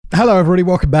Hello everybody,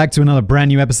 welcome back to another brand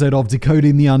new episode of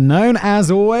Decoding the Unknown.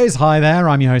 As always, hi there,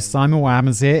 I'm your host Simon. What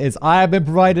happens here is I have been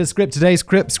provided a script. Today's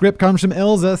script comes from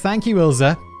Ilza. Thank you,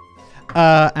 Ilza.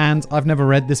 And I've never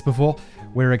read this before.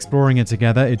 We're exploring it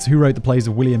together. It's Who Wrote the Plays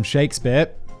of William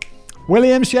Shakespeare.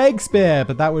 William Shakespeare!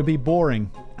 But that would be boring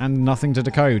and nothing to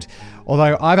decode.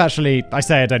 Although I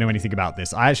say I don't know anything about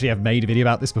this. I actually have made a video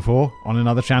about this before on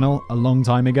another channel a long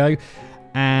time ago.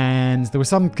 And there was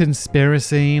some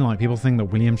conspiracy, like people think that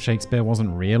William Shakespeare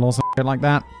wasn't real or something like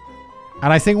that.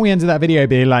 And I think we ended that video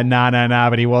being like, nah,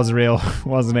 but he was real,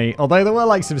 wasn't he? Although there were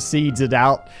like some seeds of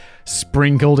doubt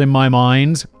sprinkled in my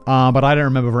mind, but I don't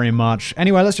remember very much.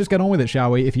 Anyway, let's just get on with it,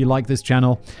 shall we? If you like this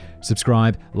channel,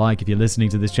 subscribe, like if you're listening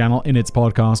to this channel in its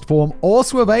podcast form.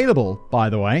 Also available, by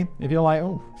the way, if you're like,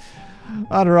 oh,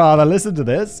 I'd rather listen to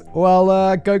this.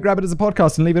 Well, go grab it as a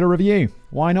podcast and leave it a review.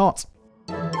 Why not?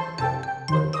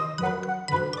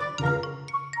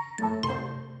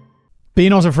 Be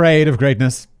not afraid of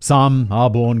greatness. Some are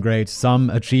born great, some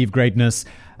achieve greatness,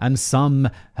 and some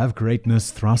have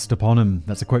greatness thrust upon them.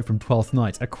 That's a quote from Twelfth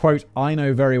Night, a quote I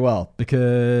know very well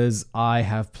because I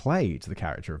have played the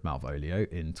character of Malvolio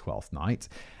in Twelfth Night.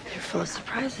 You're full of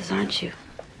surprises, aren't you?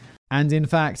 And in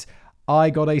fact,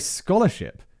 I got a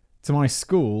scholarship to my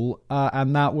school,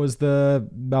 and that was the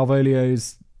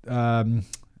Malvolio's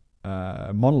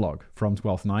monologue from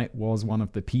Twelfth Night was one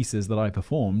of the pieces that I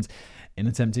performed in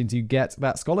attempting to get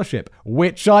that scholarship,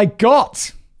 which I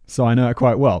got! So I know it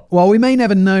quite well. While we may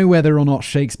never know whether or not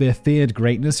Shakespeare feared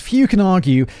greatness, few can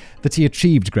argue that he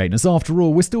achieved greatness. After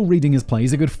all, we're still reading his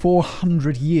plays a good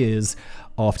 400 years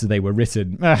after they were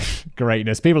written.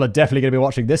 Greatness. People are definitely going to be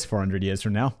watching this 400 years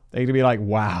from now. They're going to be like,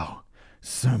 wow,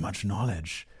 so much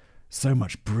knowledge, so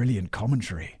much brilliant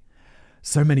commentary,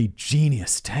 so many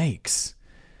genius takes.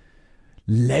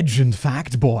 Legend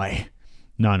fact boy.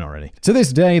 No, not really. To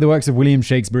this day, the works of William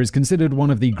Shakespeare is considered one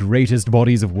of the greatest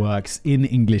bodies of works in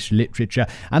English literature,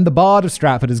 and the Bard of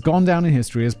Stratford has gone down in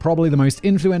history as probably the most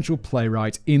influential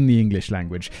playwright in the English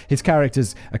language. His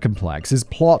characters are complex, his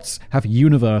plots have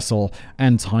universal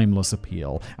and timeless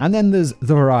appeal. And then there's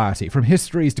the variety, from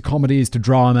histories to comedies to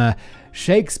drama.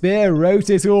 Shakespeare wrote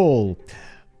it all.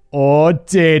 Or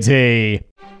did he?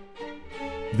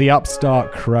 The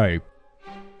Upstart Crow.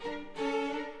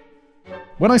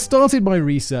 When I started my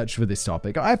research for this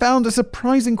topic, I found a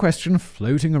surprising question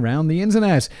floating around the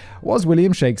internet. Was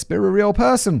William Shakespeare a real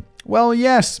person? Well,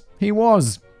 yes, he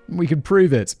was. We could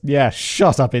prove it. Yeah,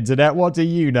 shut up, internet. What do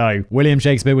you know? William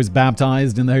Shakespeare was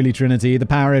baptized in the Holy Trinity, the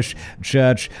parish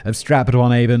church of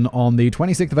Stratford-upon-Avon on the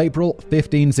 26th of April,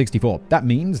 1564. That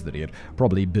means that he had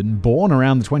probably been born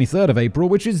around the 23rd of April,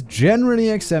 which is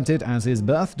generally accepted as his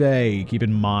birthday. Keep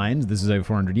in mind, this is over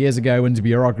 400 years ago, and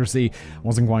bureaucracy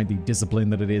wasn't quite the discipline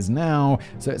that it is now,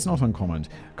 so it's not uncommon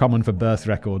for birth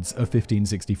records of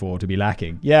 1564 to be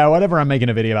lacking. Yeah, whenever I'm making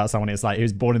a video about someone, it's like, he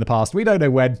was born in the past. We don't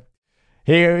know when.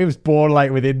 He was born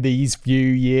like within these few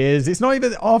years. It's not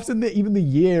even often that even the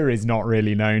year is not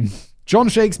really known. John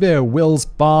Shakespeare, Will's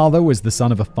father, was the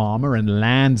son of a farmer and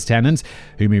land tenant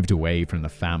who moved away from the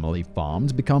family farm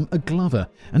to become a glover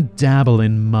and dabble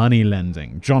in money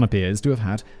lending. John appears to have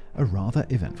had a rather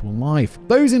eventful life.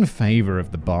 Those in favour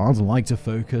of the Bard like to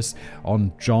focus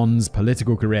on John's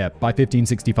political career. By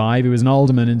 1565, he was an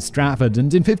alderman in Stratford,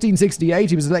 and in 1568,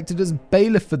 he was elected as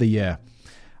bailiff for the year.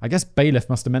 I guess bailiff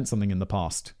must have meant something in the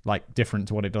past, like different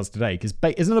to what it does today. Because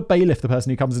isn't a bailiff the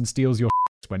person who comes and steals your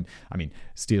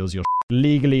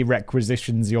legally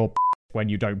requisitions your when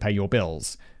you don't pay your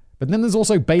bills? But then there's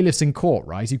also bailiffs in court,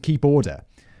 right, who keep order.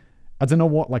 I don't know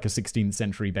what like a 16th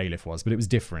century bailiff was, but it was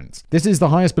different. This is the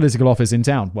highest political office in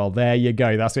town. Well, there you go.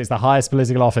 It's the highest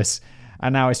political office.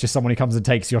 And now it's just someone who comes and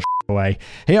takes your away.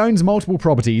 He owns multiple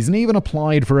properties and even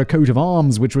applied for a coat of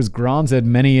arms, which was granted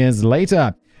many years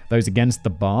later. Those against the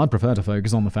Bard prefer to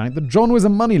focus on the fact that John was a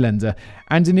moneylender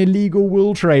and an illegal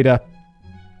wool trader.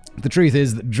 The truth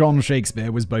is that John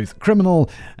Shakespeare was both criminal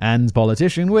and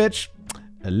politician, which,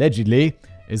 allegedly,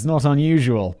 is not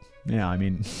unusual. Yeah, I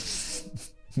mean,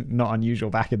 not unusual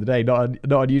back in the day, not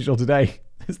unusual today.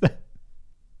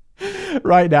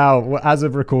 Right now, as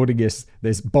of recording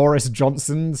this Boris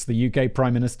Johnson's, the UK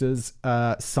Prime Minister's,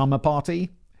 summer party,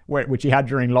 which he had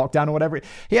during lockdown or whatever.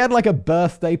 He had like a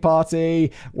birthday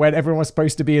party when everyone was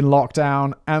supposed to be in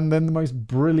lockdown, and then the most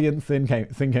brilliant thing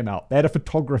came out. They had a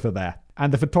photographer there,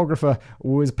 and the photographer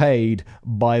was paid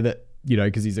by the,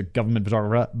 because he's a government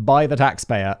photographer, by the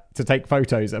taxpayer to take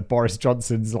photos of Boris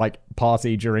Johnson's like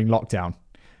party during lockdown.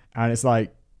 And it's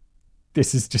like,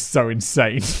 this is just so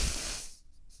insane.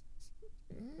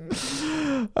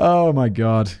 Oh my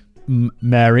God.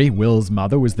 Mary, Will's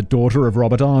mother, was the daughter of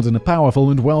Robert Arden, a powerful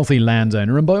and wealthy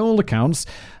landowner, and by all accounts,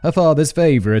 her father's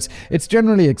favourite. It's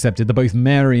generally accepted that both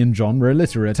Mary and John were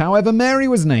illiterate. However, Mary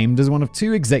was named as one of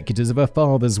 2 executors of her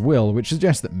father's will, which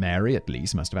suggests that Mary, at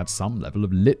least, must have had some level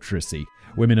of literacy.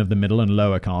 Women of the middle and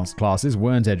lower caste classes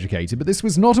weren't educated, but this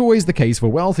was not always the case for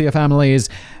wealthier families,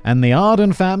 and the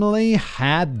Arden family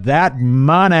had that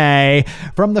money.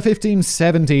 From the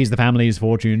 1570s, the family's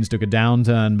fortunes took a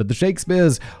downturn, but the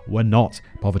Shakespeares were not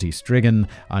poverty-stricken,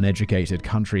 uneducated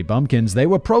country bumpkins. They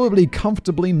were probably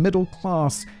comfortably middle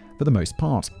class for the most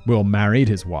part. Will married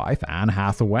his wife, Anne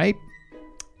Hathaway.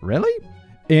 Really?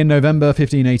 In November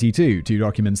 1582, 2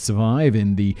 documents survive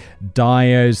in the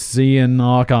diocesan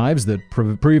archives that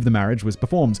prove the marriage was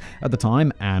performed. At the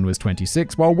time, Anne was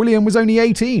 26, while William was only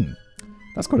 18.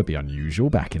 That's got to be unusual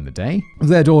back in the day.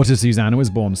 Their daughter Susanna was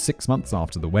born 6 months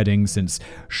after the wedding. Since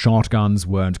shotguns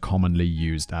weren't commonly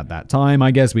used at that time,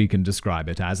 I guess we can describe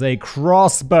it as a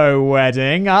crossbow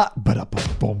wedding.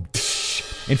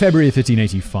 In February of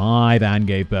 1585, Anne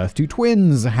gave birth to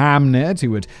twins, Hamnet,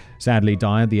 who would sadly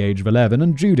die at the age of 11,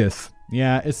 and Judith.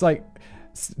 Yeah, it's like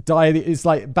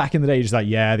back in the day, it's like,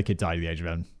 yeah, the kid died at the age of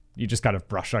 11. You just kind of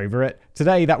brush over it.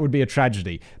 Today, that would be a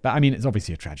tragedy. But I mean, it's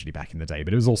obviously a tragedy back in the day,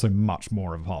 but it was also much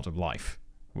more of a part of life,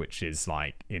 which is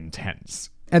like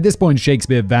intense. At this point,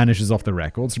 Shakespeare vanishes off the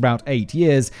records for about 8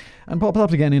 years and pops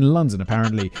up again in London,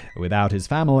 apparently without his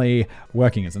family,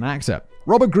 working as an actor.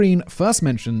 Robert Greene first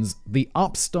mentions the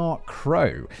upstart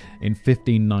Crow in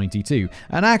 1592,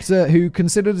 an actor who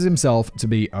considered himself to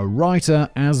be a writer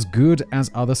as good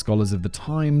as other scholars of the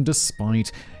time,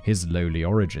 despite his lowly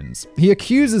origins. He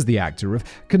accuses the actor of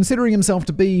considering himself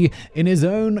to be, in his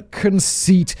own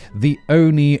conceit, the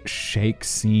only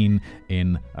Shakespeare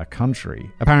in a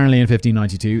country. Apparently in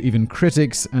 1592, even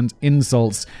critics and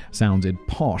insults sounded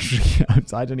posh.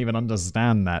 I don't even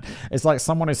understand that. It's like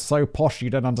someone is so posh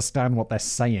you don't understand what they're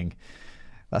saying.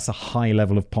 That's a high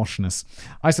level of poshness.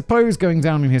 I suppose going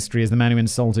down in history as the man who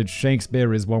insulted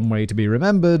Shakespeare is one way to be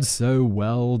remembered, so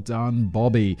well done,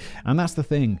 Bobby. And that's the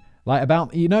thing. Like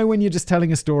about, you know, when you're just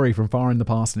telling a story from far in the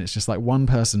past and it's just like one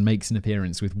person makes an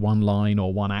appearance with one line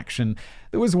or one action.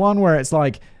 There was one where it's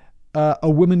like a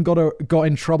woman got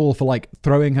in trouble for like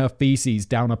throwing her feces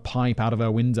down a pipe out of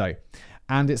her window.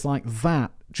 And it's like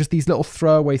that. Just these little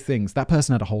throwaway things. That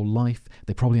person had a whole life.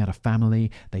 They probably had a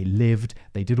family. They lived.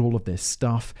 They did all of this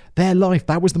stuff. Their life,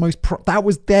 that was the most, that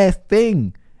was their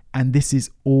thing. And this is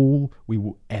all we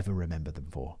will ever remember them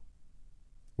for.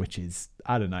 Which is,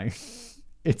 I don't know.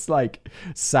 It's like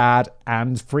sad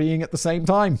and freeing at the same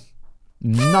time.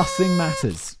 Nothing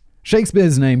matters.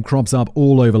 Shakespeare's name crops up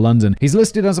all over London. He's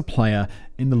listed as a player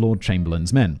in the Lord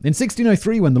Chamberlain's Men. In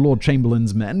 1603, when the Lord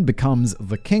Chamberlain's Men becomes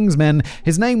the King's Men,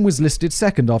 his name was listed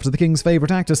second after the King's favourite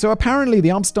actor, so apparently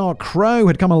the upstart Crow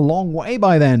had come a long way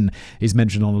by then. He's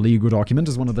mentioned on a legal document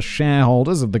as one of the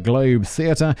shareholders of the Globe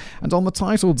Theatre and on the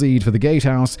title deed for the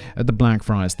gatehouse at the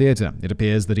Blackfriars Theatre. It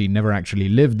appears that he never actually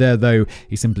lived there, though.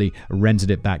 He simply rented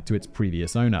it back to its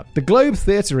previous owner. The Globe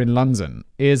Theatre in London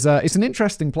is it's an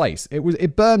interesting place.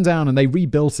 It burned down and they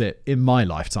rebuilt it in my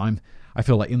lifetime. I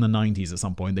feel like in the 90s at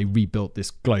some point, they rebuilt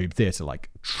this Globe Theatre, like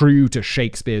true to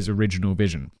Shakespeare's original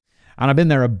vision. And I've been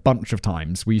there a bunch of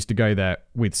times. We used to go there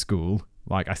with school.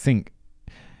 Like, I think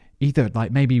either,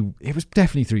 like, maybe it was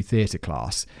definitely through theatre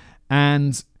class.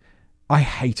 And I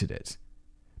hated it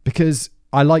because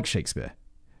I like Shakespeare.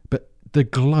 But the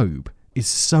Globe is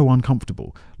so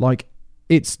uncomfortable. Like,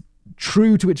 it's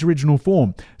true to its original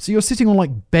form. So you're sitting on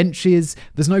like benches,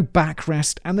 there's no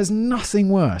backrest, and there's nothing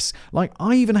worse. Like,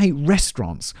 I even hate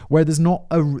restaurants where there's not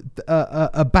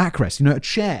a backrest, you know, a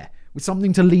chair with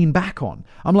something to lean back on.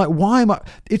 I'm like, why am I?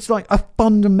 It's like a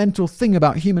fundamental thing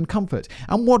about human comfort.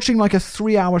 I'm watching like a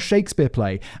 3-hour Shakespeare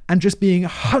play and just being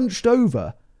hunched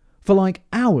over for like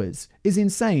hours is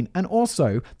insane. And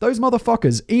also, those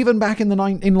motherfuckers, even back in the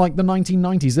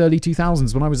 1990s, early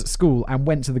 2000s, when I was at school and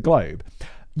went to the Globe,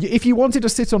 if you wanted to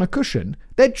sit on a cushion,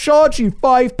 they'd charge you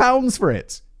 £5 for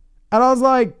it. And I was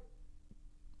like,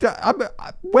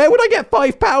 where would I get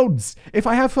 £5? If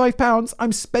I have £5,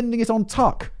 I'm spending it on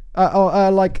tuck,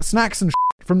 or like snacks and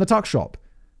shit from the tuck shop.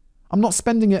 I'm not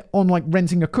spending it on like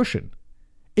renting a cushion.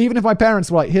 Even if my parents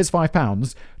were like, here's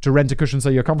 £5 to rent a cushion so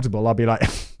you're comfortable, I'll be like,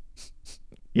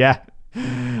 yeah.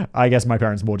 I guess my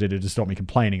parents more did it to stop me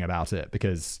complaining about it,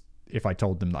 because if I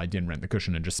told them that I didn't rent the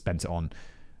cushion and just spent it on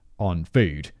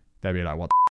food, they'd be like,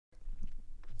 what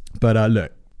the But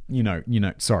look, you know,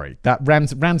 sorry, that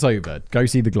rant over. Go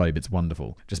see the Globe, it's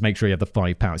wonderful. Just make sure you have the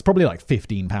 £5. It's probably like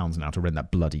 £15 now to rent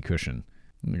that bloody cushion.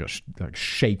 He got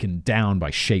shaken down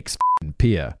by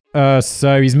Shakespeare.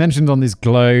 So he's mentioned on this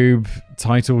globe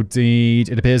title deed.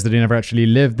 It appears that he never actually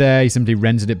lived there. He simply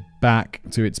rented it back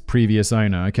to its previous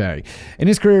owner. Okay. In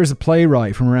his career as a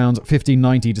playwright from around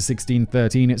 1590 to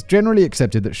 1613, it's generally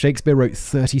accepted that Shakespeare wrote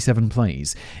 37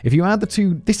 plays. If you add the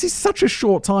two, this is such a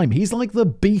short time. He's like the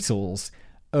Beatles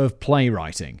of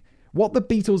playwriting. What the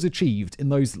Beatles achieved in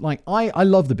those, I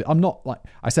love the, I'm not like,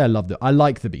 I say I love the, I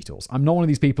like the Beatles. I'm not one of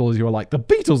these people who are like, the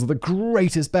Beatles are the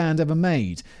greatest band ever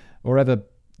made or ever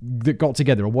that got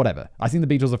together or whatever. I think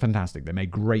the Beatles are fantastic. They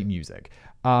made great music.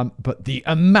 But the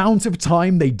amount of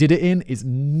time they did it in is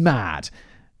mad.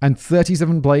 And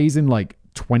 37 plays in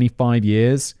 25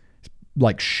 years,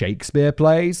 like Shakespeare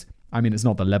plays. I mean, it's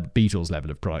not the Beatles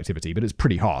level of productivity, but it's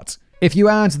pretty hot. If you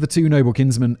add the Two Noble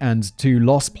Kinsmen and two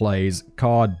Lost plays,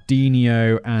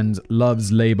 Cardenio and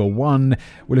Love's Labour 1,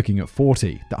 we're looking at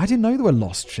 40. I didn't know there were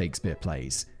Lost Shakespeare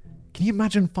plays. Can you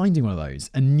imagine finding one of those?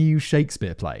 A new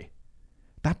Shakespeare play?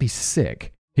 That'd be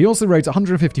sick. He also wrote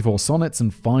 154 sonnets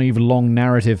and 5 long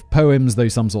narrative poems, though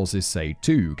some sources say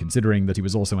 2, considering that he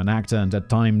was also an actor and had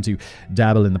time to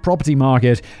dabble in the property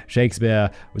market. Shakespeare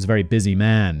was a very busy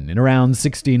man. In around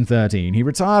 1613, he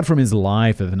retired from his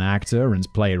life as an actor and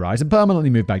playwright and permanently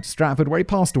moved back to Stratford, where he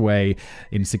passed away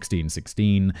in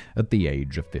 1616 at the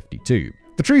age of 52.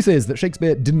 The truth is that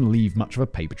Shakespeare didn't leave much of a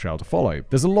paper trail to follow.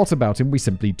 There's a lot about him we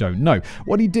simply don't know.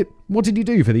 What did he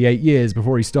do for the 8 years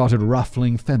before he started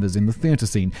ruffling feathers in the theatre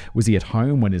scene? Was he at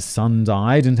home when his son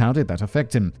died, and how did that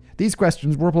affect him? These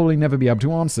questions we'll probably never be able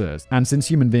to answer, and since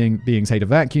human beings hate a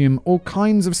vacuum, all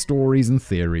kinds of stories and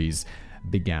theories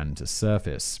began to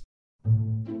surface.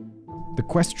 The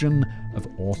question of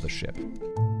authorship.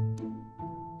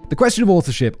 The question of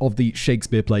authorship of the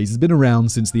Shakespeare plays has been around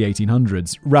since the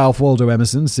 1800s. Ralph Waldo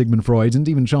Emerson, Sigmund Freud, and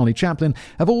even Charlie Chaplin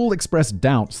have all expressed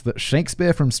doubts that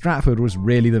Shakespeare from Stratford was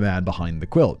really the man behind the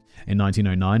quilt. In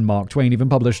 1909, Mark Twain even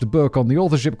published a book on the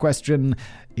authorship question,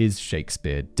 Is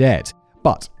Shakespeare Dead?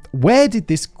 But where did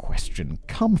this question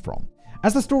come from?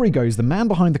 As the story goes, the man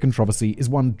behind the controversy is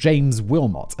one James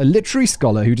Wilmot, a literary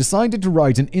scholar who decided to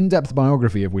write an in-depth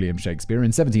biography of William Shakespeare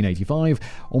in 1785,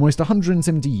 almost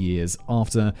 170 years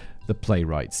after the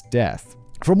playwright's death.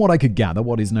 From what I could gather,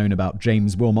 what is known about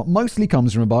James Wilmot mostly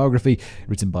comes from a biography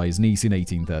written by his niece in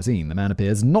 1813. The man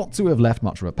appears not to have left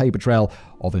much of a paper trail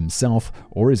of himself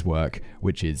or his work,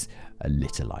 which is a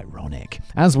little ironic.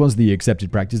 As was the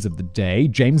accepted practice of the day,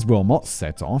 James Wilmot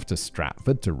set off to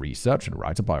Stratford to research and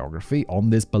write a biography on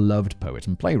this beloved poet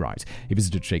and playwright. He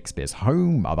visited Shakespeare's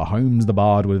home, other homes the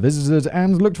bard would have visited,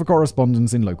 and looked for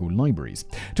correspondence in local libraries.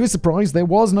 To his surprise, there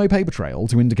was no paper trail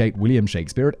to indicate William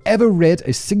Shakespeare had ever read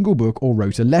a single book or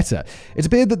wrote a letter. It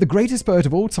appeared that the greatest poet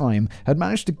of all time had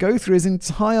managed to go through his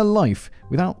entire life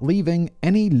without leaving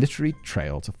any literary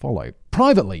trail to follow.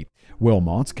 Privately,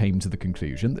 Wilmot came to the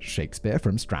conclusion that Shakespeare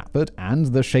from Stratford and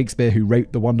the Shakespeare who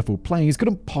wrote the wonderful plays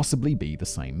couldn't possibly be the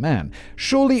same man.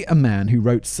 Surely a man who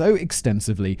wrote so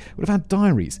extensively would have had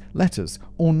diaries, letters,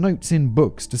 or notes in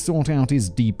books to sort out his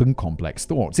deep and complex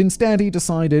thoughts. Instead, he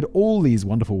decided all these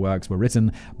wonderful works were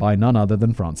written by none other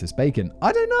than Francis Bacon.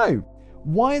 I don't know.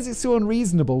 Why is it so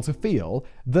unreasonable to feel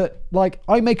that,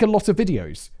 I make a lot of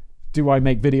videos? Do I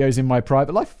make videos in my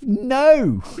private life?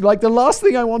 No! The last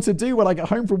thing I want to do when I get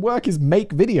home from work is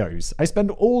make videos. I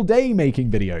spend all day making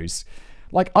videos.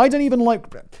 I don't even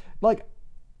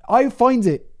I find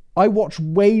it, I watch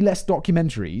way less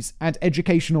documentaries and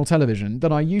educational television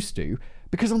than I used to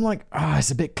because I'm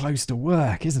it's a bit close to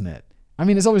work, isn't it? I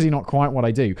mean, it's obviously not quite what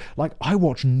I do. I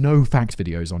watch no fact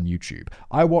videos on YouTube.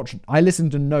 I listen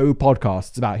to no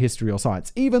podcasts about history or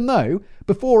science, even though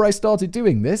before I started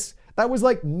doing this, that was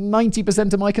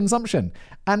 90% of my consumption.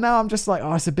 And now I'm just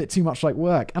it's a bit too much like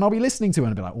work. And I'll be listening to it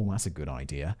and be oh, that's a good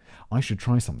idea. I should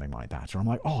try something like that. Or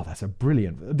I'm oh, that's a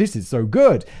brilliant, this is so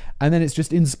good. And then it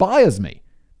just inspires me.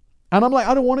 And I'm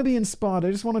I don't want to be inspired.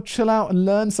 I just want to chill out and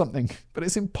learn something. But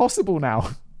it's impossible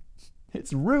now.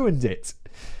 It's ruined it.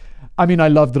 I mean, I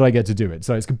love that I get to do it.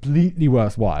 So it's completely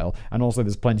worthwhile. And also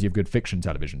there's plenty of good fiction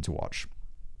television to watch.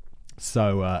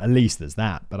 So at least there's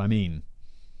that. But I mean,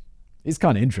 it's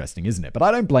kind of interesting, isn't it? But I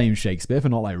don't blame Shakespeare for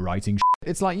not writing shit.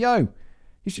 It's yo,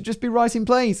 you should just be writing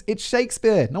plays. It's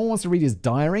Shakespeare. No one wants to read his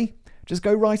diary. Just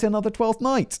go write another 12th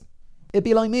Night. It'd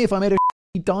be like me if I made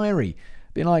a diary.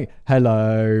 Being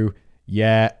hello,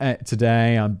 yeah,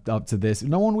 today I'm up to this.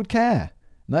 No one would care.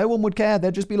 No one would care.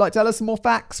 They'd just be tell us some more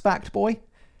facts, fact boy.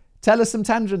 Tell us some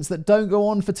tangents that don't go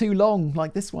on for too long,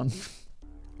 like this one.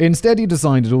 Instead, he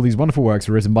decided all these wonderful works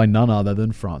were written by none other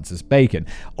than Francis Bacon.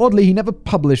 Oddly, he never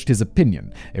published his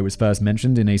opinion. It was first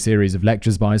mentioned in a series of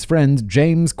lectures by his friend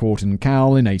James Courtin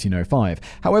Cowell in 1805.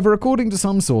 However, according to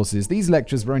some sources, these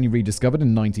lectures were only rediscovered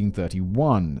in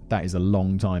 1931. That is a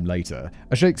long time later.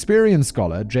 A Shakespearean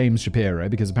scholar, James Shapiro,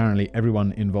 because apparently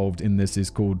everyone involved in this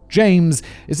is called James,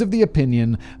 is of the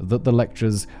opinion that the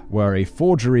lectures were a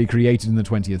forgery created in the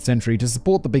 20th century to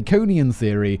support the Baconian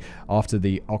theory after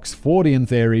the Oxfordian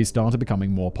theory started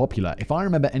becoming more popular. If I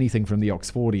remember anything from the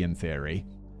Oxfordian theory,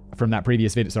 from that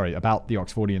previous video, about the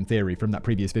Oxfordian theory from that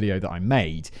previous video that I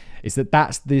made, is that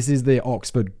this is the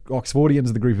Oxfordians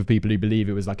are the group of people who believe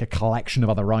it was like a collection of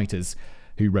other writers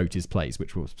who wrote his plays,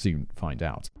 which we'll soon find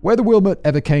out. Whether Wilmot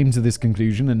ever came to this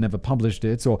conclusion and never published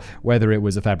it, or whether it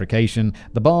was a fabrication,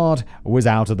 the bard was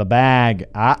out of the bag.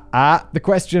 The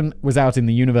question was out in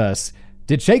the universe.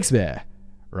 Did Shakespeare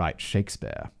write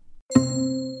Shakespeare?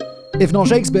 If not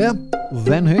Shakespeare,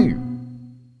 then who?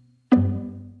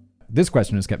 This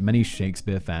question has kept many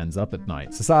Shakespeare fans up at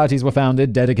night. Societies were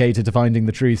founded dedicated to finding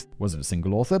the truth. Was it a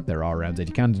single author? There are around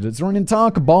 80 candidates, or an entire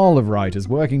cabal of writers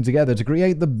working together to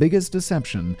create the biggest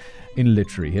deception in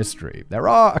literary history? There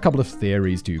are a couple of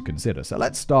theories to consider, so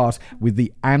let's start with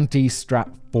the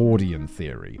anti-Stratfordian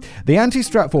theory. The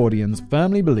anti-Stratfordians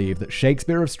firmly believe that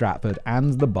Shakespeare of Stratford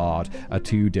and the Bard are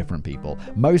two different people.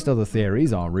 Most other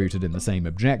theories are rooted in the same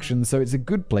objection, so it's a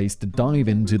good place to dive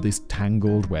into this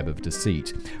tangled web of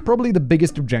deceit. Probably the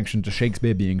biggest objection to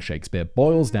Shakespeare being Shakespeare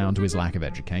boils down to his lack of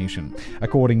education.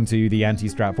 According to the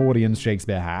anti-Stratfordians,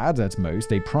 Shakespeare had, at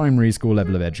most, a primary school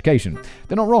level of education.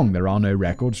 They're not wrong, there are no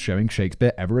records showing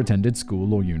Shakespeare ever attended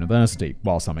school or university.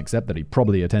 While some accept that he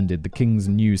probably attended the King's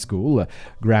New School, a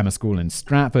grammar school in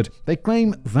Stratford, they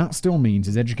claim that still means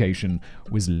his education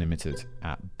was limited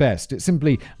at best. It's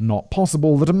simply not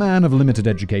possible that a man of limited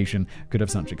education could have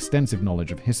such extensive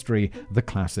knowledge of history, the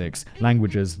classics,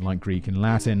 languages like Greek and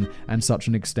Latin, and such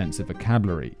an extensive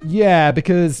vocabulary. Yeah,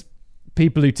 because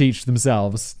people who teach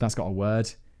themselves, that's got a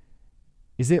word.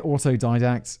 Is it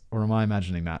autodidact, or am I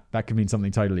imagining that? That could mean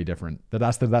something totally different.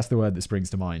 That's the word that springs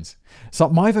to mind. So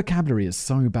my vocabulary is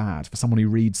so bad for someone who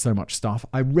reads so much stuff.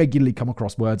 I regularly come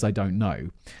across words I don't know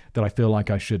that I feel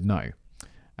like I should know.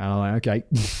 And I'm like, okay.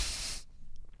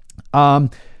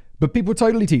 But people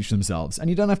totally teach themselves, and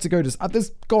you don't have to go to... There's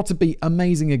got to be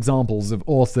amazing examples of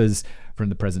authors from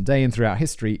the present day and throughout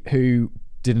history who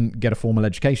didn't get a formal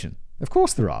education. Of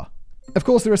course there are. Of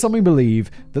course, there are some who believe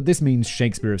that this means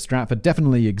Shakespeare of Stratford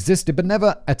definitely existed but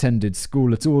never attended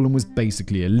school at all and was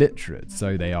basically illiterate.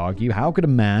 So they argue, how could a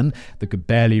man that could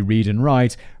barely read and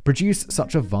write produce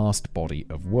such a vast body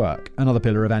of work? Another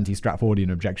pillar of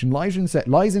anti-Stratfordian objection lies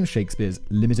in Shakespeare's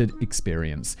limited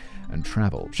experience and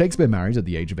travel. Shakespeare married at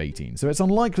the age of 18, so it's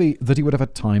unlikely that he would have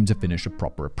had time to finish a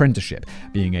proper apprenticeship.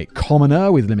 Being a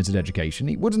commoner with limited education,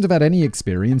 he wouldn't have had any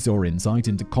experience or insight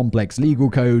into complex legal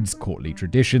codes, courtly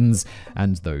traditions,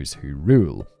 and those who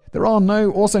rule. There are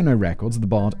also no records of the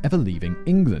bard ever leaving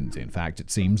England. In fact,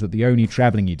 it seems that the only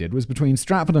travelling he did was between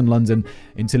Stratford and London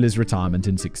until his retirement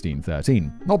in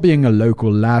 1613. Not being a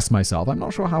local lass myself, I'm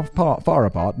not sure how far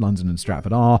apart London and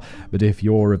Stratford are, but if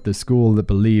you're of the school that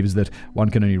believes that one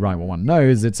can only write what one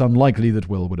knows, it's unlikely that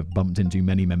Will would have bumped into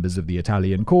many members of the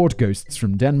Italian court, ghosts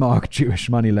from Denmark, Jewish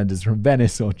moneylenders from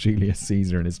Venice, or Julius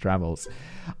Caesar in his travels.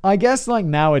 I guess like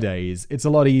nowadays, it's a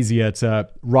lot easier to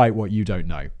write what you don't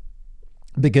know.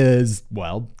 Because,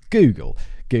 well, Google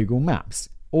Maps,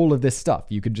 all of this stuff.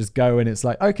 You could just go and it's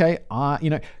like, okay,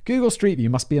 Google Street View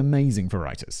must be amazing for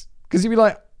writers. Because you'd be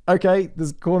like, okay,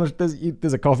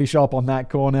 there's a coffee shop on that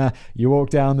corner. You walk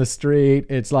down the street.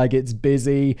 It's like it's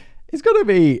busy. It's going to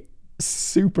be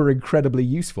super incredibly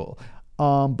useful.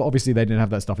 But obviously they didn't have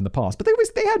that stuff in the past. But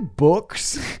they had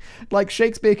books. Like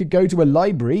Shakespeare could go to a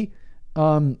library.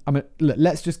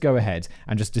 Let's just go ahead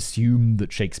and just assume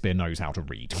that Shakespeare knows how to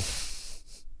read.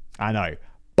 I know,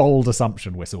 bold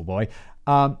assumption, Whistleboy.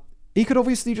 He could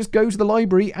obviously just go to the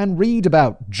library and read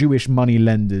about Jewish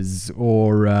moneylenders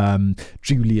or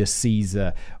Julius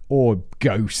Caesar or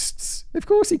ghosts. Of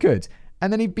course he could.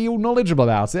 And then he'd be all knowledgeable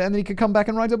about it, and then he could come back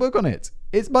and write a book on it.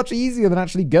 It's much easier than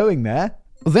actually going there.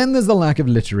 Then there's the lack of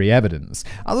literary evidence.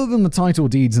 Other than the title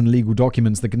deeds and legal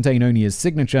documents that contain only his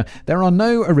signature, there are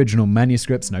no original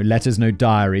manuscripts, no letters, no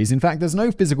diaries. In fact, there's no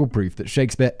physical proof that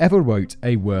Shakespeare ever wrote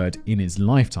a word in his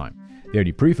lifetime. The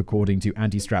only proof, according to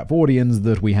anti-Stratfordians,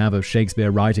 that we have of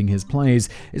Shakespeare writing his plays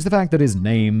is the fact that his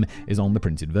name is on the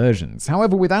printed versions.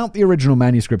 However, without the original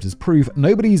manuscript as proof,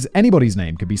 anybody's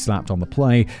name could be slapped on the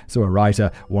play, so a writer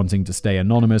wanting to stay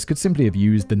anonymous could simply have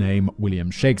used the name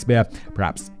William Shakespeare,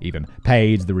 perhaps even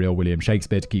paid the real William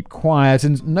Shakespeare to keep quiet,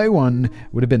 and no one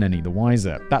would have been any the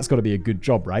wiser. That's got to be a good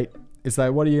job, right? It's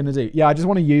like, what are you going to do? Yeah, I just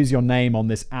want to use your name on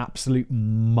this absolute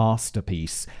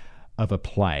masterpiece of a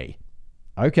play.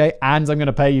 Okay, and I'm going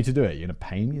to pay you to do it. You're going to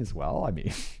pay me as well? I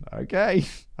mean, okay.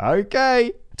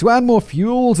 To add more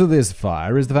fuel to this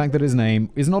fire is the fact that his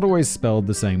name is not always spelled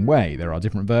the same way. There are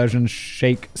different versions.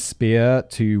 Shakespeare,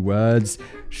 2 words.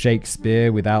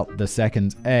 Shakespeare without the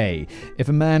second A. If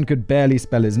a man could barely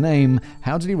spell his name,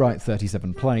 how did he write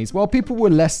 37 plays? Well, people were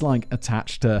less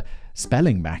attached to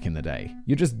spelling back in the day.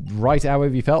 You just write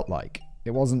however you felt like.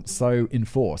 It wasn't so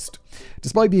enforced.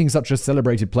 Despite being such a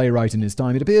celebrated playwright in his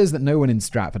time, it appears that no one in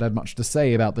Stratford had much to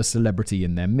say about the celebrity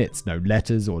in their midst. No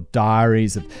letters or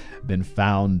diaries have been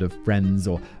found of friends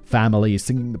or family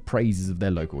singing the praises of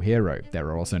their local hero. There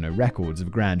are also no records of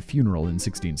a grand funeral in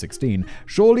 1616.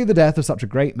 Surely the death of such a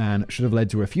great man should have led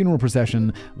to a funeral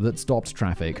procession that stopped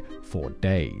traffic for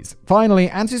days. Finally,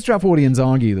 anti-Stratfordians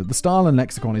argue that the style and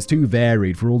lexicon is too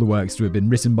varied for all the works to have been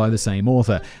written by the same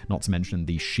author, not to mention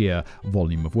the sheer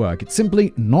volume of work. It's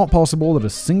simply not possible that a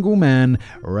single man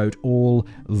wrote all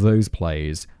those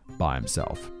plays by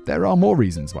himself. There are more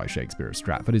reasons why Shakespeare of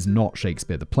Stratford is not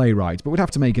Shakespeare the playwright, but we'd have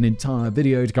to make an entire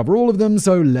video to cover all of them,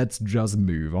 so let's just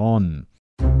move on.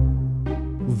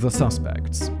 The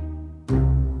suspects.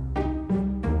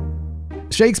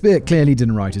 Shakespeare clearly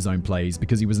didn't write his own plays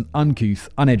because he was an uncouth,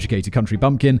 uneducated country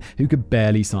bumpkin who could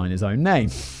barely sign his own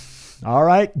name. All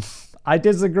right, I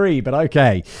disagree, but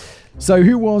okay. So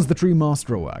who was the true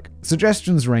master of work?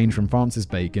 Suggestions range from Francis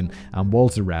Bacon and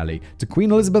Walter Raleigh to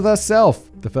Queen Elizabeth herself,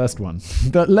 the first one.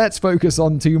 But let's focus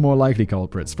on 2 more likely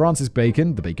culprits: Francis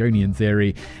Bacon, the Baconian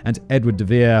theory, and Edward de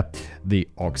Vere, the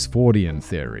Oxfordian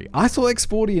theory. I thought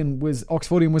Oxfordian was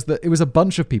that it was a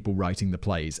bunch of people writing the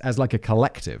plays as like a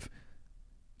collective.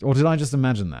 Or did I just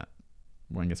imagine that?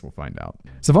 Well, I guess we'll find out.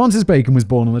 Sir Francis Bacon was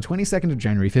born on the 22nd of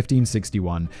January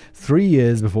 1561, 3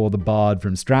 years before the Bard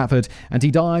from Stratford, and he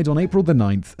died on April the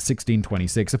 9th,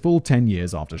 1626, a full 10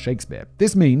 years after Shakespeare.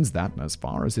 This means that, as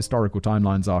far as historical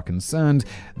timelines are concerned,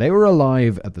 they were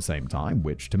alive at the same time,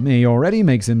 which to me already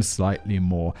makes him a slightly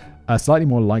more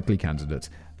likely candidate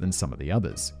than some of the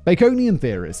others. Baconian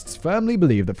theorists firmly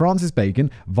believe that Francis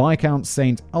Bacon, Viscount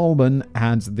St. Alban,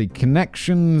 had the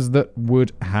connections that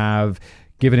would have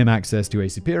given him access to a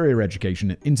superior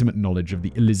education and intimate knowledge of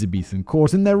the Elizabethan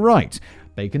court, and they're right.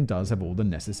 Bacon does have all the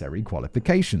necessary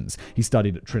qualifications. He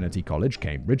studied at Trinity College,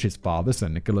 Cambridge. His father, Sir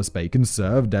Nicholas Bacon,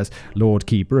 served as Lord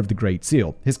Keeper of the Great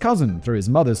Seal. His cousin, through his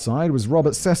mother's side, was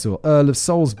Robert Cecil, Earl of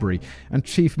Salisbury, and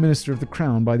Chief Minister of the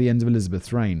Crown by the end of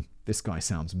Elizabeth's reign. This guy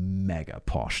sounds mega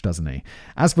posh, doesn't he?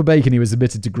 As for Bacon, he was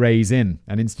admitted to Gray's Inn,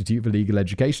 an institute for legal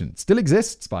education. Still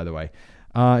exists, by the way.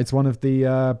 It's one of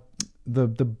the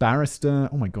barrister...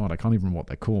 Oh my God, I can't even remember what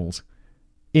they're called.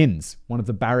 Inns. One of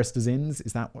the barristers' inns.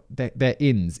 Is that what... They're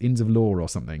inns. Inns of law or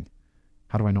something.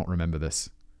 How do I not remember this?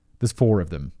 There's 4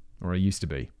 of them. Or it used to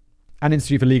be. An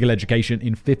Institute for Legal Education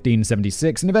in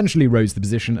 1576, and eventually rose to the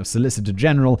position of Solicitor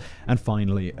General and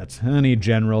finally Attorney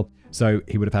General. So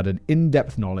he would have had an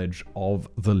in-depth knowledge of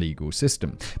the legal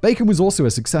system. Bacon was also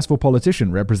a successful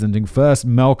politician, representing first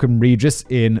Malcolm Regis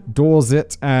in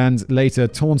Dorset and later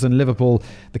Taunton, Liverpool,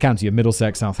 the county of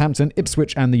Middlesex, Southampton,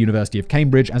 Ipswich, and the University of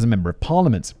Cambridge as a member of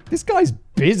Parliament. This guy's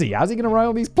busy. How's he going to write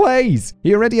all these plays?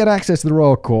 He already had access to the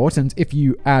royal court, and if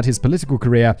you add his political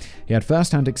career, he had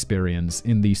first-hand experience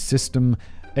in the system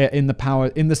in power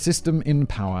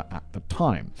at the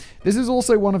time. This is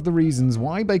also one of the reasons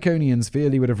why Baconians feel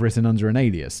he would have written under an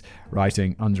alias.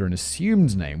 Writing under an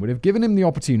assumed name would have given him the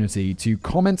opportunity to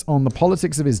comment on the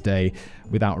politics of his day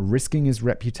without risking his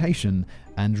reputation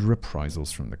and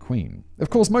reprisals from the Queen. Of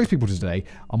course, most people today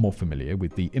are more familiar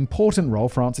with the important role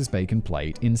Francis Bacon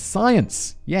played in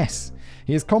science. Yes,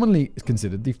 he is commonly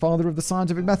considered the father of the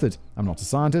scientific method. I'm not a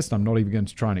scientist. I'm not even going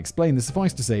to try and explain this.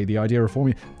 Suffice to say, the idea of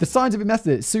forming the scientific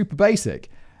method is super basic.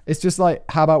 It's just like,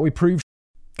 how about we prove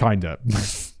kinda.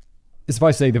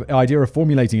 Suffice to say, the idea of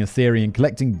formulating a theory and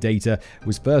collecting data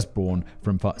was first born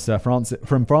from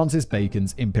Francis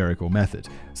Bacon's empirical method.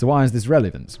 So why is this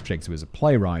relevant? Shakespeare was a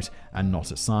playwright and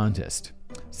not a scientist.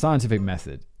 Scientific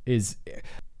method is...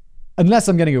 Unless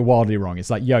I'm getting it wildly wrong, it's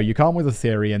like, you come up with a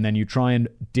theory and then you try and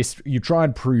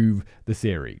prove the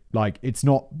theory. Like, it's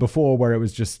not before where it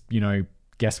was just,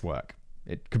 guesswork.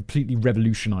 It completely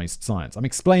revolutionized science. I'm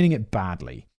explaining it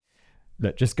badly.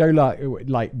 Look, just go like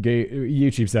go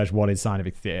YouTube search what is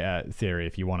scientific theory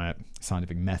if you want a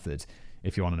scientific method,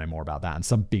 if you want to know more about that, and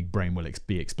some big brain will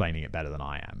be explaining it better than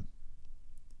I am.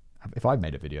 If I've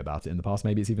made a video about it in the past,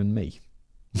 maybe it's even me.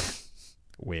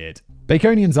 Weird.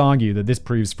 Baconians argue that this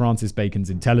proves Francis Bacon's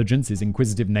intelligence, his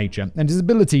inquisitive nature, and his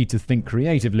ability to think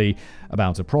creatively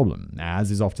about a problem.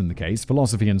 As is often the case,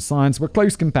 philosophy and science were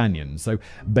close companions, so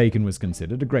Bacon was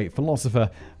considered a great philosopher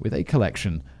with a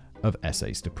collection of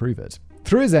essays to prove it.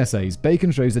 Through his essays, Bacon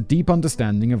shows a deep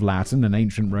understanding of Latin and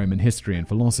ancient Roman history and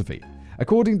philosophy.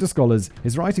 According to scholars,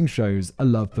 his writing shows a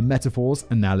love for metaphors,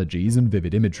 analogies, and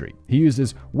vivid imagery. He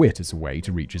uses wit as a way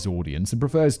to reach his audience and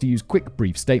prefers to use quick,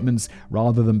 brief statements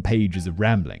rather than pages of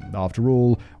rambling. After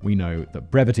all, we know that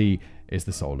brevity is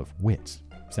the soul of wit.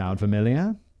 Sound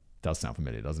familiar? Does sound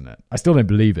familiar, doesn't it? I still don't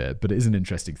believe it, but it is an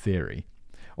interesting theory.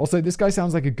 Also, this guy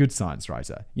sounds like a good science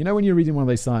writer. You know when you're reading one of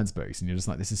those science books and you're just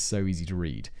like, this is so easy to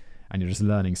read, and you're just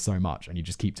learning so much, and you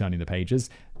just keep turning the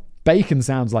pages? Bacon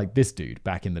sounds like this dude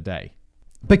back in the day.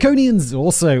 Baconians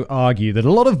also argue that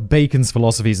a lot of Bacon's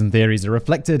philosophies and theories are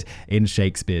reflected in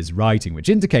Shakespeare's writing, which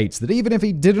indicates that even if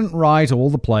he didn't write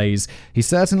all the plays, he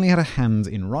certainly had a hand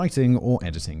in writing or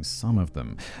editing some of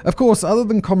them. Of course, other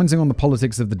than commenting on the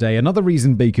politics of the day, another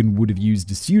reason Bacon would have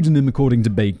used a pseudonym according to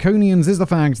Baconians is the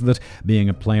fact that being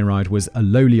a playwright was a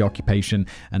lowly occupation,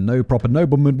 and no proper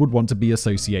nobleman would want to be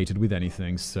associated with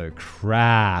anything so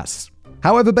crass.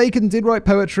 However, Bacon did write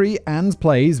poetry and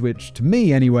plays, which, to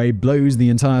me anyway, blows the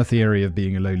entire theory of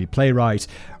being a lowly playwright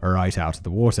right out of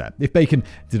the water. If Bacon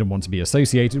didn't want to be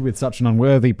associated with such an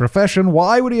unworthy profession,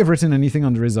 why would he have written anything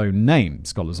under his own name?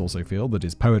 Scholars also feel that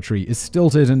his poetry is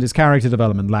stilted and his character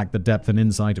development lacked the depth and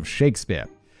insight of Shakespeare.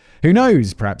 Who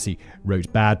knows? Perhaps he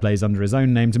wrote bad plays under his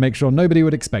own name to make sure nobody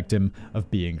would expect him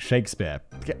of being Shakespeare.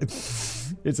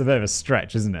 It's a bit of a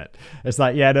stretch, isn't it? It's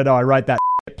like, yeah, no, I write that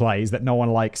plays that no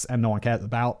one likes and no one cares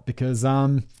about because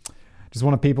just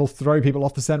want to throw people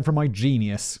off the scent from my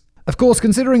genius. Of course,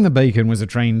 considering that Bacon was a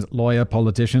trained lawyer,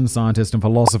 politician, scientist, and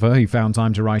philosopher who found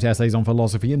time to write essays on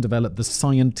philosophy and develop the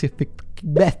scientific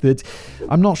method,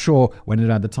 I'm not sure when it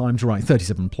had the time to write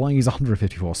 37 plays,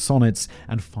 154 sonnets,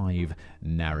 and 5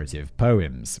 narrative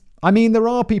poems. I mean, there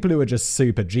are people who are just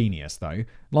super genius, though.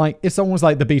 Like, if someone was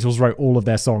like, the Beatles wrote all of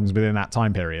their songs within that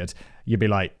time period, you'd be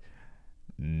like,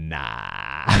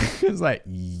 nah. It's like,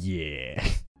 yeah.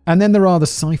 And then there are the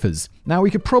ciphers. Now, we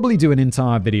could probably do an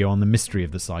entire video on the mystery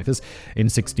of the ciphers. In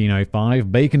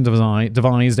 1605, Bacon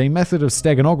devised a method of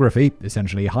steganography,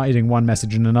 essentially hiding one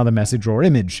message in another message or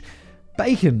image.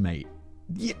 Bacon, mate.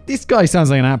 This guy sounds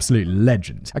like an absolute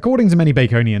legend. According to many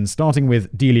Baconians, starting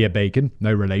with Delia Bacon,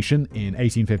 no relation, in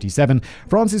 1857,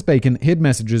 Francis Bacon hid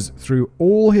messages through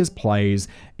all his plays,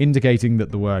 indicating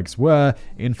that the works were,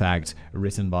 in fact,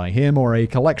 written by him or a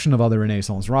collection of other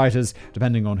Renaissance writers,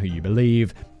 depending on who you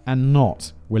believe, and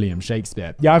not William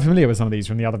Shakespeare. Yeah, I'm familiar with some of these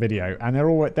from the other video, and they're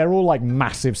all like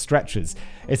massive stretches.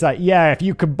 It's like, yeah, if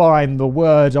you combine the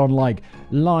word on like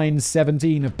line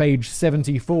 17 of page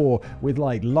 74 with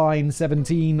like line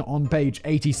 17 on page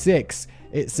 86,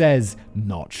 it says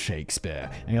not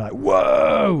Shakespeare, and you're like,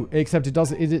 whoa! Except it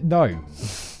doesn't. No.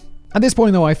 At this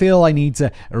point, though, I feel I need to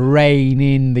rein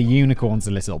in the unicorns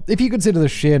a little. If you consider the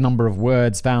sheer number of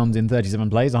words found in 37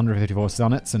 plays, 154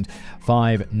 sonnets, and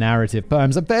 5 narrative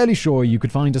poems, I'm fairly sure you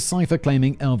could find a cipher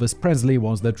claiming Elvis Presley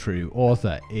was the true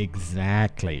author.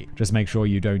 Exactly. Just make sure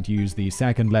you don't use the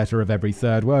second letter of every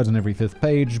third word on every 5th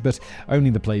page, but only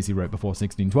the plays he wrote before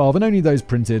 1612, and only those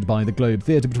printed by the Globe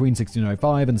Theatre between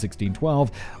 1605 and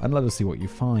 1612, and let us see what you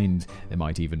find. It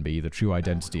might even be the true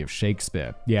identity of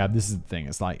Shakespeare. Yeah, this is the thing.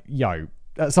 It's like,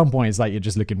 at some point, it's like you're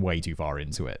just looking way too far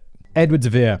into it. Edward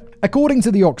de Vere. According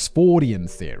to the Oxfordian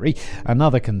theory,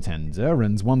 another contender,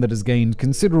 and one that has gained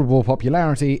considerable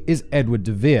popularity, is Edward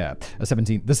de Vere, the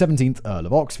 17th Earl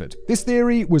of Oxford. This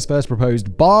theory was first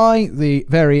proposed by the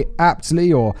very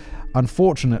aptly or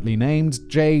unfortunately named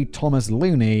J. Thomas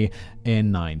Looney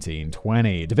in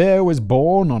 1920. De Vere was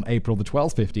born on April the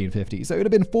 12th, 1550, so he'd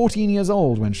have been 14 years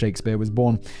old when Shakespeare was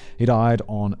born. He died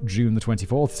on June the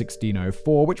 24th,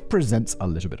 1604, which presents a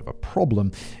little bit of a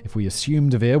problem. If we assume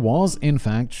De Vere was, in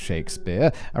fact,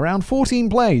 Shakespeare, around 14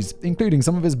 plays, including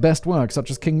some of his best works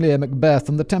such as King Lear, Macbeth,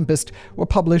 and The Tempest, were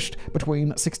published between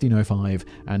 1605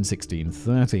 and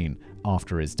 1613,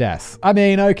 after his death. I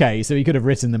mean, okay, so he could have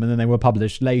written them and then they were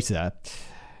published later.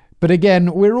 But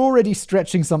again, we're already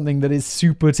stretching something that is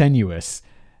super tenuous,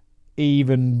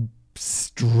 even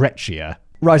stretchier.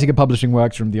 Writing and publishing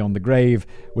works from beyond the grave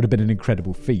would have been an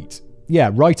incredible feat. Yeah,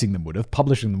 writing them would have,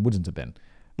 publishing them wouldn't have been.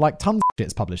 Like, tons of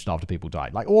shit's published after people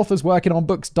died. Like, authors working on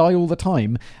books die all the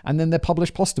time, and then they're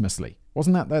published posthumously.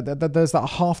 Wasn't that there's that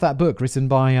half that book written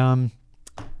by a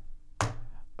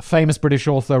famous British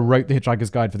author wrote The Hitchhiker's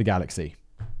Guide for the Galaxy.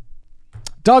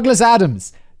 Douglas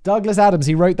Adams,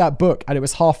 he wrote that book, and it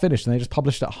was half finished, and they just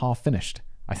published it half finished,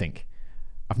 I think.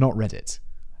 I've not read it.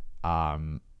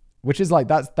 Which is like,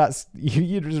 that's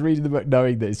you're just reading the book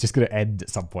knowing that it's just going to end at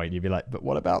some point. You'd be like, but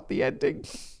what about the ending?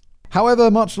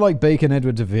 However, much like Bacon,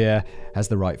 Edward de Vere has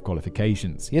the right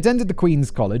qualifications. He attended the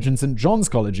Queen's College and St John's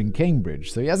College in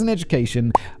Cambridge, so he has an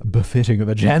education befitting of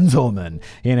a gentleman.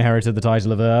 He inherited the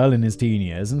title of Earl in his teen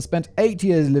years and spent 8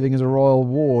 years living as a royal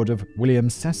ward of William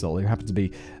Cecil, who happened to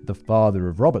be the father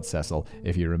of Robert Cecil,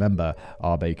 if you remember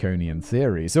our Baconian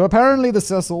theory. So apparently the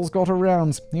Cecils got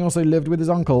around. He also lived with his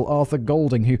uncle, Arthur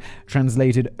Golding, who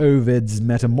translated Ovid's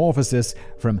Metamorphosis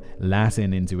from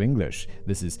Latin into English.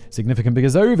 This is significant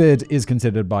because Ovid is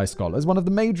considered by scholars one of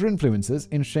the major influences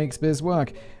in Shakespeare's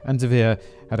work, and de Vere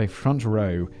had a front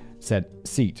row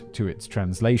seat to its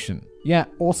translation. Yeah,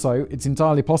 also, it's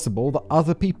entirely possible that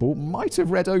other people might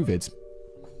have read Ovid.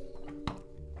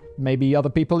 Maybe other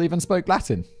people even spoke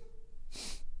Latin.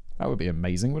 That would be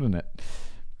amazing, wouldn't it?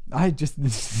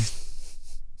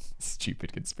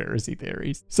 Stupid conspiracy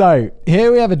theories. So,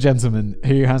 here we have a gentleman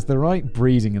who has the right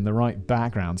breeding and the right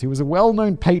background, who was a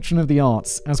well-known patron of the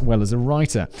arts as well as a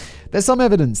writer. There's some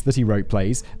evidence that he wrote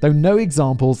plays, though no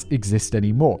examples exist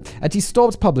anymore, and he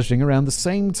stopped publishing around the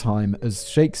same time as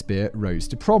Shakespeare rose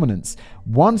to prominence.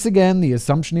 Once again, the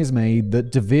assumption is made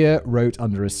that de Vere wrote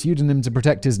under a pseudonym to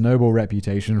protect his noble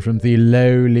reputation from the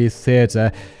lowly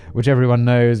theatre, which everyone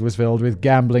knows was filled with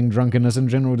gambling, drunkenness, and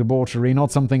general debauchery,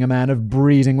 not something a man of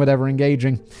breeding would ever engage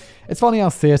in. It's funny how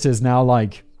theatre is now,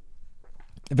 like,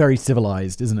 very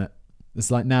civilized, isn't it? It's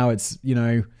like now it's,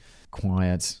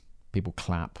 quiet. People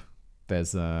clap.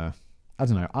 There's, I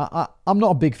don't know. I'm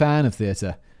not a big fan of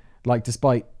theatre. Like,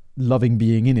 despite loving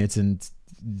being in it, and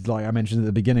like I mentioned at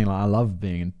the beginning, like I love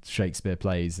being in Shakespeare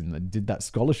plays, and I did that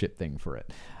scholarship thing for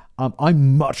it. I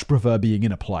much prefer being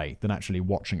in a play than actually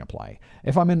watching a play.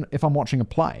 If I'm watching a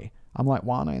play, I'm like,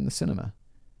 why aren't I in the cinema?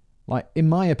 Like, in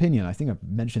my opinion, I think I've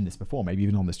mentioned this before, maybe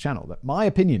even on this channel, that my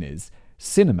opinion is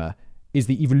cinema is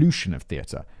the evolution of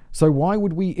theatre. So why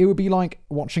would it would be like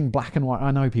watching black and white. I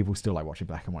know people still like watching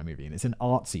black and white movies, and it's an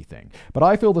artsy thing. But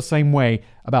I feel the same way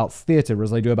about theatre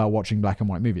as I do about watching black and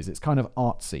white movies. It's kind of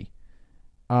artsy.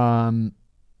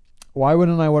 Why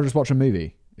wouldn't I just watch a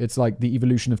movie? It's like the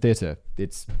evolution of theatre.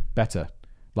 It's better.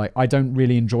 Like, I don't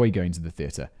really enjoy going to the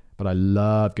theatre, but I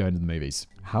love going to the movies.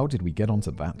 How did we get onto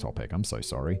that topic? I'm so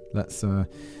sorry.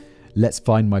 Let's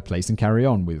find my place and carry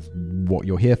on with what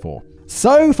you're here for.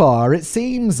 So far, it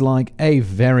seems like a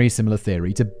very similar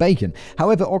theory to Bacon.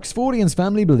 However, Oxfordians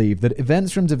firmly believe that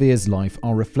events from de Vere's life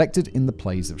are reflected in the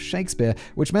plays of Shakespeare,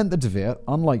 which meant that de Vere,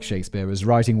 unlike Shakespeare, was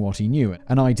writing what he knew,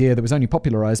 an idea that was only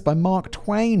popularized by Mark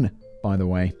Twain, by the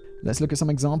way. Let's look at some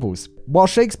examples. While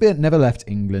Shakespeare never left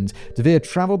England, de Vere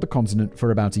travelled the continent for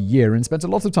about a year and spent a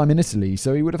lot of time in Italy,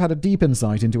 so he would have had a deep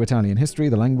insight into Italian history,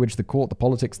 the language, the court, the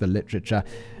politics, the literature,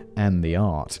 and the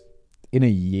art. In a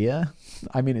year?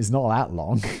 I mean, it's not that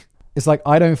long. It's like,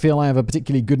 I don't feel I have a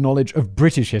particularly good knowledge of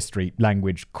British history,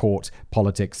 language, court,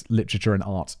 politics, literature, and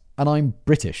art. And I'm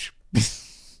British.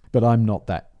 But I'm not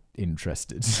that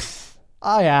interested.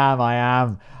 I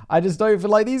am. I just don't feel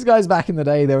like these guys back in the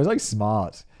day, they were so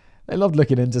smart. They loved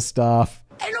looking into stuff.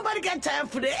 Ain't nobody got time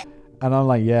for that. And I'm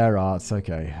like, yeah, art's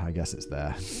okay. I guess it's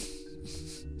there.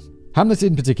 Hamlet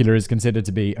in particular is considered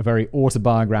to be a very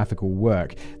autobiographical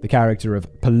work. The character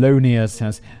of Polonius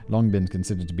has long been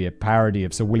considered to be a parody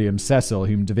of Sir William Cecil,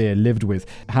 whom de Vere lived with.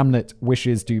 Hamlet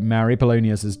wishes to marry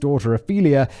Polonius's daughter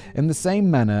Ophelia in the same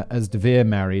manner as de Vere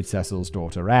married Cecil's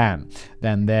daughter Anne.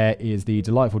 Then there is the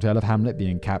delightful tale of Hamlet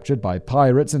being captured by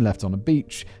pirates and left on a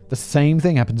beach. The same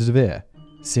thing happened to de Vere.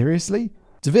 Seriously?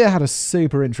 De Vere had a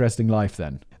super interesting life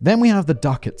then. Then we have the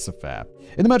ducats affair.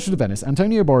 In The Merchant of Venice,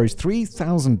 Antonio borrows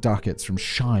 3,000 ducats from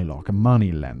Shylock, a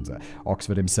moneylender.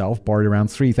 Oxford himself borrowed around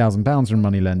 £3,000 from a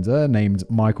moneylender named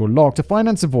Michael Locke to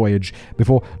finance a voyage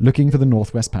before looking for the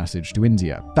Northwest Passage to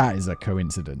India. That is a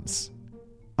coincidence.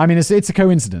 I mean, it's a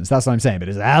coincidence, that's what I'm saying, but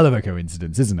it's a hell of a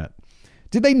coincidence, isn't it?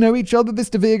 Did they know each other, this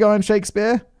de Vere guy and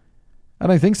Shakespeare? I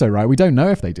don't think so, right? We don't know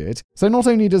if they did. So not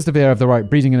only does de Vere have the right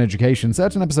breeding and education,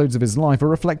 certain episodes of his life are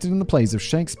reflected in the plays of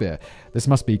Shakespeare. This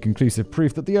must be conclusive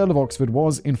proof that the Earl of Oxford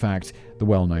was, in fact, the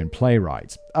well-known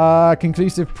playwright.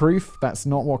 Conclusive proof? That's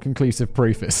not what conclusive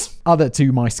proof is. Other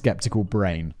to my skeptical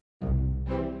brain.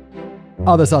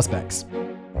 Other suspects.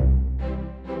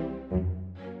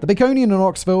 The Baconian and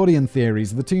Oxfordian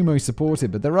theories are the two most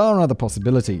supported, but there are other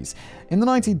possibilities. In the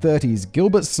 1930s,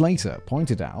 Gilbert Slater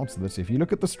pointed out that if you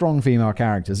look at the strong female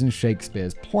characters in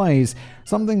Shakespeare's plays,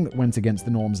 something that went against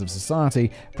the norms of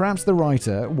society, perhaps the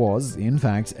writer was, in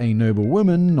fact, a noble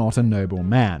woman, not a noble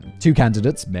man. Two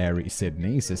candidates, Mary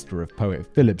Sidney, sister of poet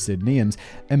Philip Sidney, and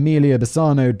Emilia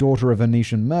Bassano, daughter of a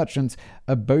Venetian merchant,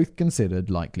 are both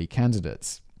considered likely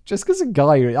candidates. Just because a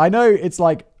guy, I know it's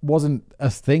like wasn't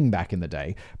a thing back in the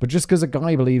day, but just because a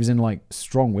guy believes in like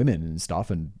strong women and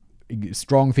stuff and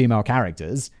strong female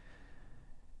characters,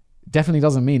 definitely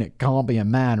doesn't mean it can't be a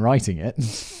man writing it.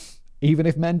 Even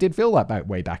if men did feel that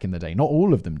way back in the day. Not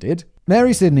all of them did.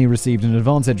 Mary Sidney received an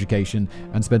advanced education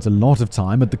and spent a lot of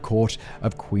time at the court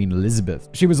of Queen Elizabeth.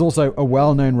 She was also a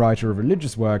well-known writer of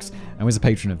religious works and was a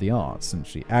patron of the arts, and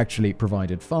she actually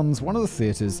provided funds for one of the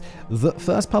theatres that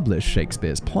first published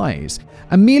Shakespeare's plays.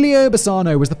 Emilia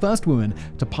Bassano was the first woman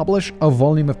to publish a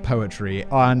volume of poetry,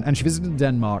 and she visited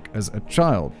Denmark as a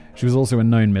child. She was also a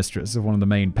known mistress of one of the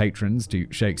main patrons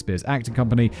to Shakespeare's acting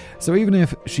company, so even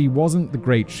if she wasn't the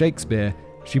great Shakespeare,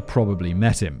 she probably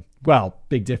met him. Well,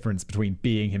 big difference between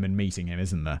being him and meeting him,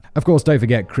 isn't there? Of course, don't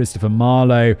forget Christopher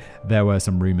Marlowe. There were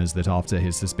some rumors that after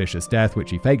his suspicious death,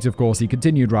 which he faked of course, he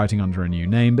continued writing under a new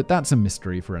name, but that's a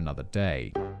mystery for another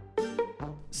day.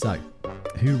 So,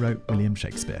 who wrote William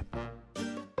Shakespeare?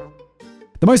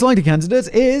 The most likely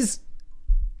candidate is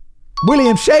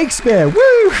William Shakespeare!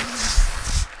 Woo!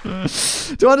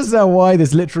 To understand why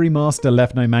this literary master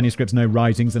left no manuscripts, no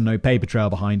writings, and no paper trail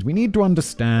behind, we need to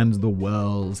understand the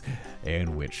world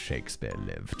in which Shakespeare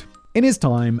lived. In his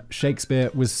time,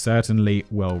 Shakespeare was certainly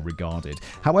well regarded.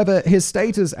 However, his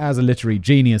status as a literary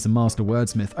genius and master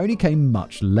wordsmith only came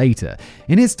much later.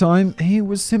 In his time, he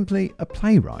was simply a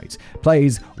playwright.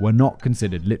 Plays were not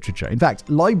considered literature. In fact,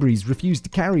 libraries refused to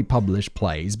carry published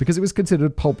plays because it was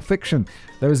considered pulp fiction.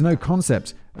 There was no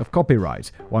concept of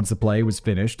copyright. Once a play was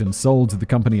finished and sold to the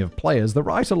company of players, the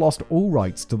writer lost all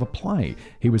rights to the play.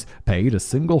 He was paid a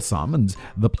single sum, and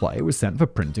the play was sent for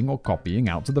printing or copying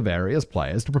out to the various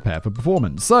players to prepare for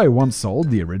performance. So, once sold,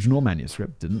 the original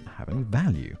manuscript didn't have any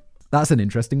value. That's an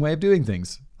interesting way of doing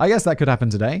things. I guess that could happen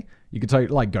today. You could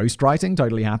ghostwriting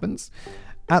totally happens.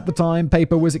 At the time,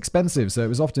 paper was expensive, so it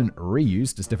was often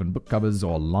reused to stiffen book covers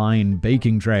or line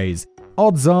baking trays.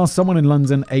 Odds are someone in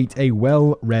London ate a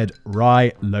well-read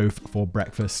rye loaf for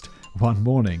breakfast one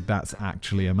morning. That's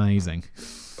actually amazing.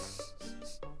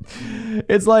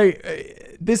 It's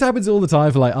like, this happens all the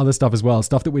time for like other stuff as well.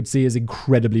 Stuff that we'd see as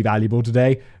incredibly valuable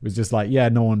today. It was just like, yeah,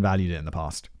 no one valued it in the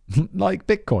past. Like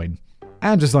Bitcoin.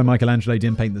 And just like Michelangelo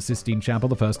didn't paint the Sistine Chapel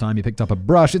the first time he picked up a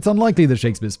brush, it's unlikely that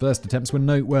Shakespeare's first attempts were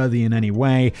noteworthy in any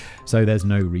way, so there's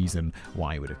no reason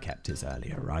why he would have kept his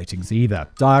earlier writings either.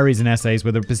 Diaries and essays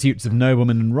were the pursuits of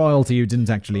noblemen and royalty who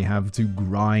didn't actually have to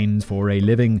grind for a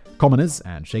living. Commoners,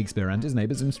 and Shakespeare and his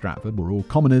neighbours in Stratford were all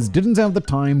commoners, didn't have the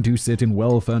time to sit in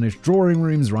well-furnished drawing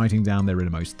rooms writing down their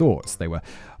innermost thoughts. They were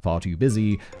far too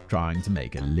busy trying to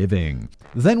make a living.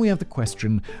 Then we have the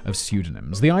question of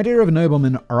pseudonyms. The idea of a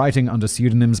nobleman writing under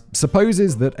pseudonyms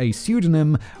supposes that a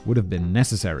pseudonym would have been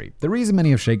necessary. The reason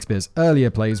many of Shakespeare's earlier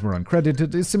plays were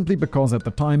uncredited is simply because at the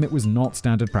time it was not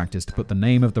standard practice to put the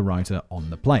name of the writer on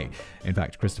the play. In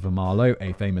fact, Christopher Marlowe,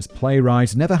 a famous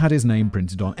playwright, never had his name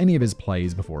printed on any of his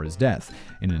plays before his death.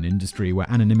 In an industry where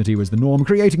anonymity was the norm,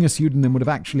 creating a pseudonym would have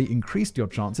actually increased your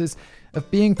chances of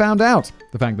being found out.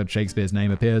 The fact that Shakespeare's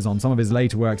name appears on some of his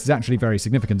later works is actually very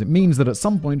significant. It means that at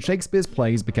some point Shakespeare's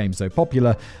plays became so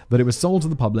popular that it was sold to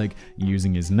the public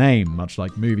using his name, much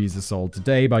like movies are sold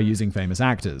today by using famous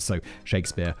actors. So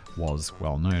Shakespeare was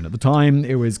well known. At the time,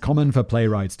 it was common for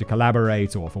playwrights to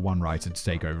collaborate or for one writer to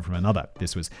take over from another.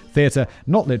 This was theatre,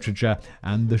 not literature,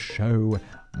 and the show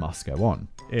must go on.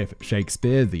 If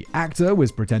Shakespeare, the actor,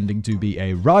 was pretending to be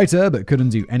a writer but couldn't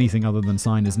do anything other than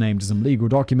sign his name to some legal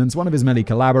documents, one of his many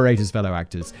collaborators, fellow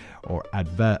actors, or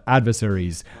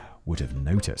adversaries would have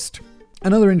noticed.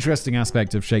 Another interesting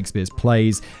aspect of Shakespeare's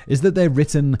plays is that they're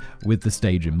written with the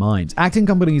stage in mind. Acting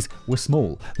companies were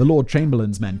small. The Lord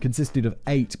Chamberlain's Men consisted of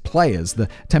 8 players. The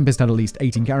Tempest had at least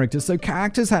 18 characters, so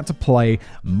characters had to play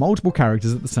multiple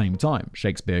characters at the same time.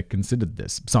 Shakespeare considered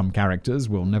this. Some characters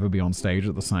will never be on stage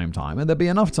at the same time, and there'd be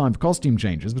enough time for costume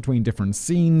changes between different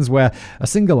scenes where a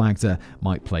single actor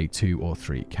might play 2 or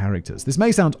 3 characters. This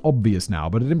may sound obvious now,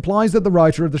 but it implies that the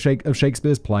writer of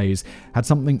Shakespeare's plays had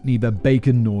something neither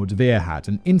Bacon nor De Vere had,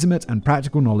 an intimate and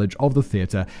practical knowledge of the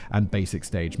theatre and basic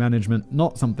stage management,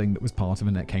 not something that was part of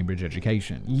a Cambridge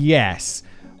education. Yes,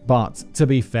 but to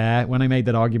be fair, when I made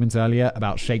that argument earlier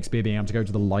about Shakespeare being able to go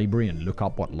to the library and look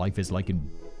up what life is like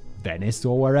in Venice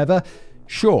or wherever,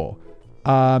 sure,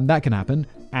 that can happen.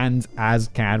 And as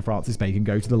can Francis Bacon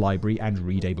go to the library and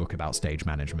read a book about stage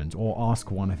management, or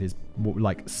ask one of his,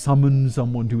 summon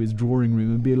someone to his drawing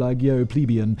room and be like, yo,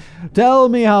 plebeian, tell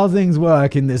me how things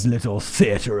work in this little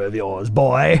theatre of yours,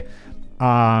 boy.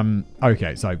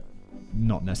 Okay, so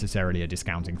not necessarily a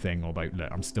discounting thing, although look,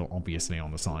 I'm still obviously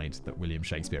on the side that William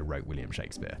Shakespeare wrote William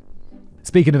Shakespeare.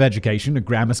 Speaking of education, a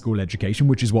grammar school education,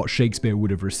 which is what Shakespeare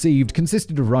would have received,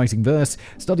 consisted of writing verse,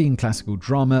 studying classical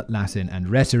drama, Latin, and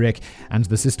rhetoric, and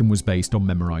the system was based on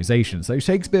memorization, so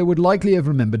Shakespeare would likely have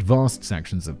remembered vast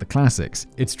sections of the classics.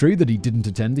 It's true that he didn't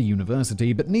attend a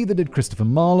university, but neither did Christopher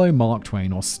Marlowe, Mark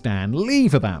Twain, or Stan Lee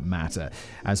for that matter.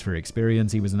 As for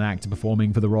experience, he was an actor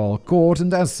performing for the royal court,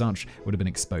 and as such would have been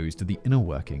exposed to the inner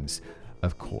workings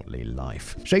of courtly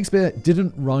life. Shakespeare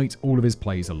didn't write all of his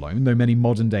plays alone, though many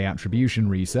modern-day attribution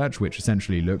research, which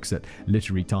essentially looks at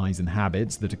literary ties and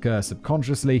habits that occur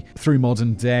subconsciously, through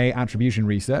modern-day attribution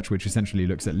research, which essentially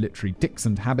looks at literary tics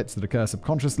and habits that occur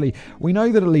subconsciously, we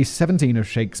know that at least 17 of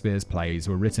Shakespeare's plays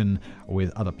were written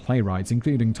with other playwrights,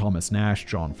 including Thomas Nash,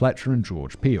 John Fletcher, and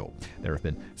George Peele. There have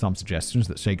been some suggestions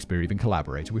that Shakespeare even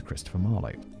collaborated with Christopher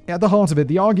Marlowe. At the heart of it,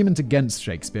 the argument against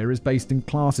Shakespeare is based in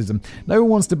classism. No one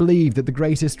wants to believe that the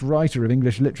greatest writer of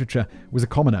English literature was a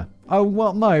commoner. Oh,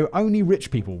 well, no, only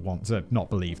rich people want to not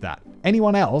believe that.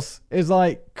 Anyone else is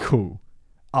like, cool.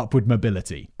 Upward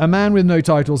mobility. A man with no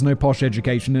titles, no posh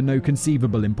education, and no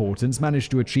conceivable importance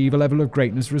managed to achieve a level of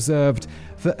greatness reserved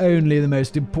for only the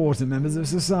most important members of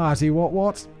society.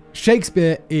 What?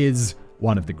 Shakespeare is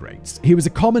one of the greats. He was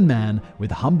a common man with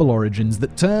humble origins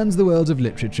that turns the world of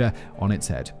literature on its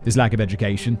head. His lack of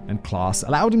education and class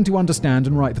allowed him to understand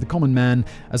and write for the common man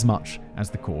as much as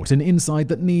the court, an insight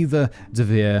that neither De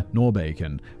Vere nor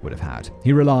Bacon would have had.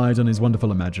 He relied on his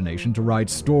wonderful imagination to write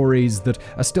stories that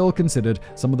are still considered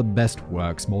some of the best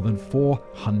works more than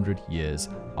 400 years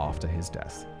after his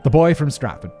death. The Boy from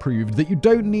Stratford proved that you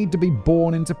don't need to be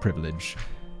born into privilege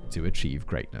to achieve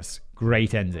greatness.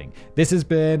 Great ending. This has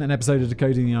been an episode of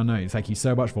Decoding the Unknown. Thank you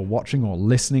so much for watching or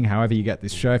listening, however you get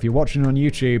this show. If you're watching on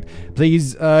YouTube,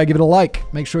 please give it a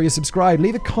like. Make sure you subscribe.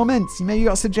 Leave a comment. Maybe you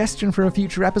got a suggestion for a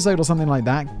future episode or something like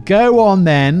that. Go on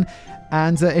then.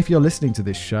 And if you're listening to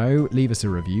this show, leave us a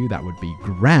review. That would be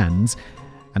grand.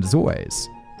 And as always,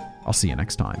 I'll see you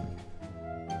next time.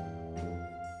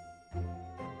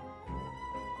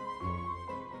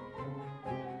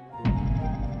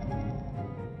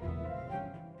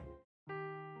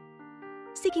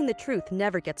 Seeking the truth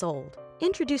never gets old.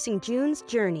 Introducing June's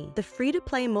Journey, the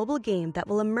free-to-play mobile game that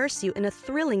will immerse you in a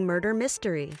thrilling murder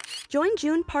mystery. Join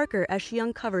June Parker as she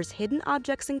uncovers hidden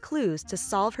objects and clues to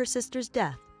solve her sister's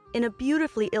death in a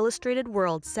beautifully illustrated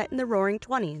world set in the Roaring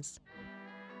 '20s.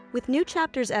 With new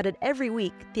chapters added every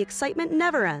week, the excitement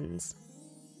never ends.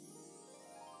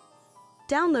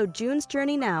 Download June's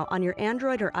Journey now on your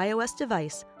Android or iOS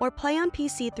device, or play on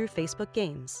PC through Facebook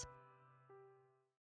Games.